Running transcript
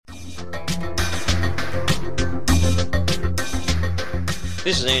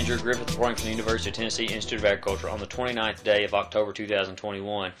This is Andrew Griffith reporting from the University of Tennessee Institute of Agriculture on the 29th day of October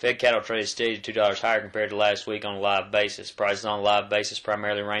 2021. Fed cattle traded steady to $2 higher compared to last week on a live basis. Prices on a live basis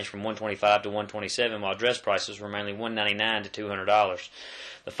primarily range from $125 to $127, while dress prices were mainly $199 to $200.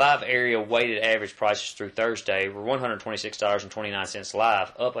 The 5 area weighted average prices through Thursday were $126.29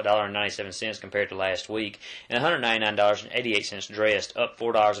 live, up $1.97 compared to last week, and $199.88 dressed, up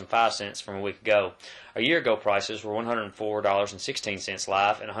 $4.05 from a week ago. A year ago prices were $104.16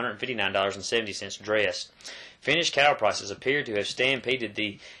 live and $159.70 dressed. Finished cattle prices appear to have stampeded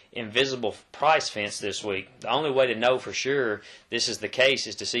the invisible price fence this week. The only way to know for sure this is the case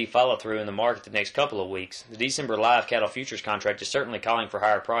is to see follow-through in the market the next couple of weeks. The December live cattle futures contract is certainly calling for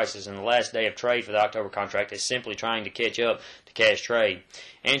higher prices, and the last day of trade for the October contract is simply trying to catch up to cash trade.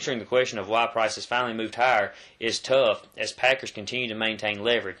 Answering the question of why prices finally moved higher is tough, as packers continue to maintain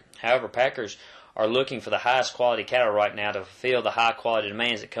leverage. However, packers are looking for the highest quality cattle right now to fulfill the high quality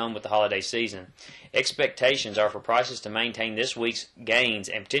demands that come with the holiday season. Expectations are for prices to maintain this week's gains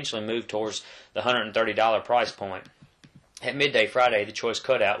and potentially move towards the $130 price point. At midday Friday, the choice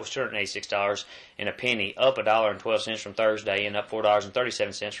cutout was $286 and a penny, up $1.12 from Thursday and up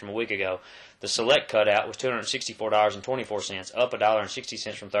 $4.37 from a week ago. The select cutout was $264.24, up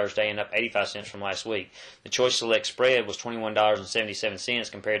 $1.60 from Thursday and up 85 cents from last week. The choice select spread was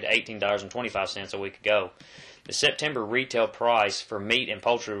 $21.77 compared to $18.25 a week ago. The September retail price for meat and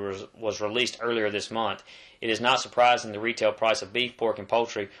poultry was released earlier this month. It is not surprising the retail price of beef, pork, and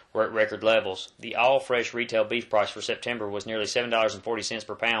poultry were at record levels. The all-fresh retail beef price for September was nearly $7.40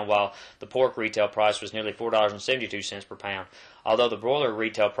 per pound, while the pork retail price was nearly $4.72 per pound. Although the broiler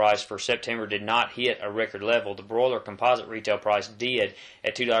retail price for September did not hit a record level, the broiler composite retail price did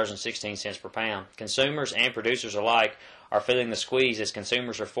at $2.16 per pound. Consumers and producers alike are feeling the squeeze as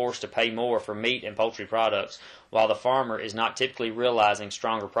consumers are forced to pay more for meat and poultry products, while the farmer is not typically realizing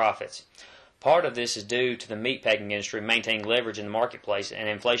stronger profits. Part of this is due to the meatpacking industry maintaining leverage in the marketplace and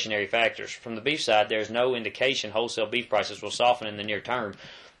inflationary factors. From the beef side, there is no indication wholesale beef prices will soften in the near term,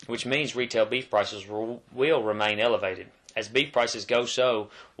 which means retail beef prices will remain elevated. As beef prices go, so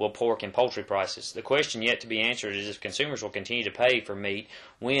will pork and poultry prices. The question yet to be answered is if consumers will continue to pay for meat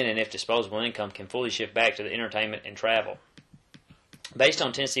when and if disposable income can fully shift back to the entertainment and travel. Based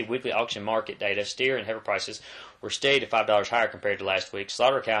on Tennessee weekly auction market data, steer and heifer prices were steady to $5 higher compared to last week.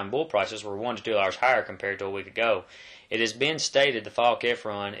 Slaughter cow and bull prices were $1 to $2 higher compared to a week ago. It has been stated the fall calf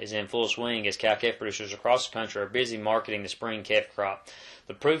run is in full swing as cow-calf producers across the country are busy marketing the spring calf crop.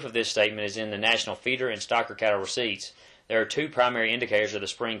 The proof of this statement is in the national feeder and stocker cattle receipts. There are 2 primary indicators of the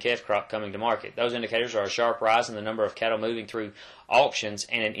spring calf crop coming to market. Those indicators are a sharp rise in the number of cattle moving through auctions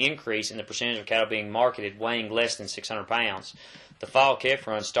and an increase in the percentage of cattle being marketed weighing less than 600 pounds. The fall calf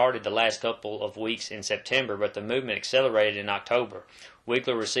run started the last couple of weeks in September, but the movement accelerated in October.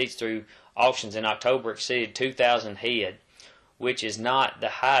 Weekly receipts through auctions in October exceeded 2,000 head, which is not the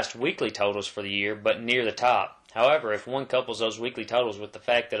highest weekly totals for the year, but near the top. However, if one couples those weekly totals with the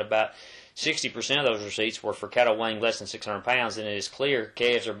fact that about 60% of those receipts were for cattle weighing less than 600 pounds, then it is clear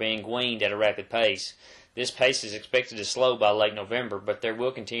calves are being weaned at a rapid pace. This pace is expected to slow by late November, but there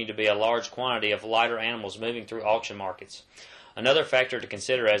will continue to be a large quantity of lighter animals moving through auction markets. Another factor to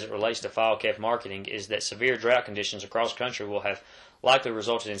consider as it relates to fall calf marketing is that severe drought conditions across the country will have likely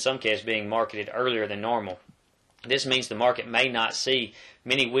resulted in some calves being marketed earlier than normal. This means the market may not see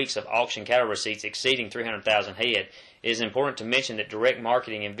many weeks of auction cattle receipts exceeding 300,000 head. It is important to mention that direct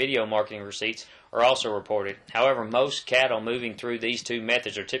marketing and video marketing receipts are also reported. However, most cattle moving through these 2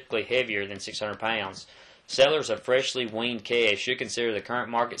 methods are typically heavier than 600 pounds. Sellers of freshly weaned calves should consider the current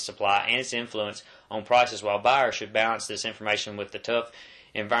market supply and its influence on prices, while buyers should balance this information with the tough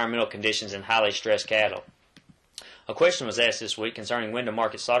environmental conditions and highly stressed cattle. A question was asked this week concerning when to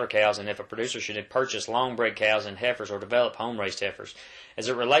market slaughter cows and if a producer should purchase long-bred cows and heifers or develop home-raised heifers. As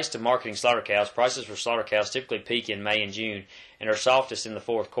it relates to marketing slaughter cows, prices for slaughter cows typically peak in May and June and are softest in the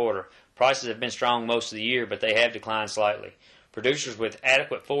 4th quarter. Prices have been strong most of the year, but they have declined slightly. Producers with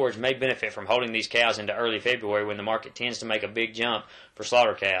adequate forage may benefit from holding these cows into early February when the market tends to make a big jump for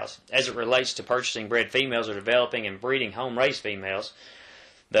slaughter cows. As it relates to purchasing bred females or developing and breeding home-raised females,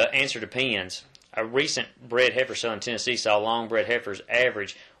 the answer depends. A recent bred heifer sale in Tennessee saw long-bred heifers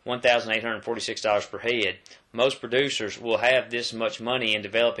average $1,846 per head. Most producers will have this much money in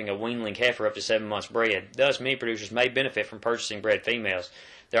developing a weanling heifer up to 7 months bred. Thus, many producers may benefit from purchasing bred females.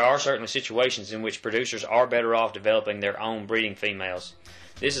 There are certainly situations in which producers are better off developing their own breeding females.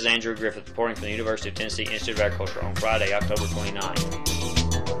 This is Andrew Griffith reporting from the University of Tennessee Institute of Agriculture on Friday, October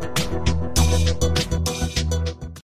 29th.